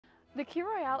The Kir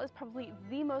Royal is probably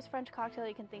the most French cocktail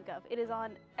you can think of. It is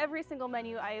on every single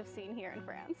menu I have seen here in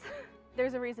France.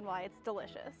 There's a reason why. It's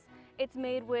delicious. It's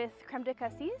made with Creme de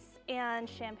Cassis and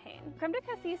champagne. Creme de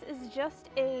Cassis is just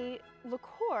a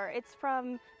liqueur. It's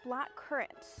from black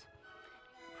currant.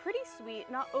 Pretty sweet,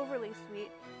 not overly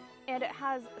sweet, and it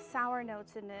has sour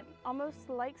notes in it, almost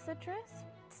like citrus,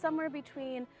 somewhere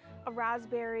between a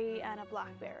raspberry and a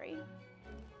blackberry.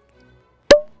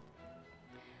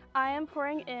 I am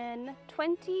pouring in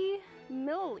 20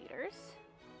 milliliters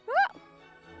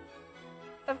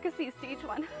of cassis to each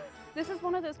one. This is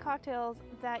one of those cocktails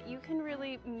that you can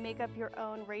really make up your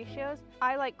own ratios.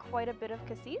 I like quite a bit of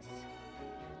cassis.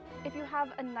 If you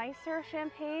have a nicer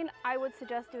champagne, I would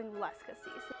suggest doing less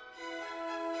cassis.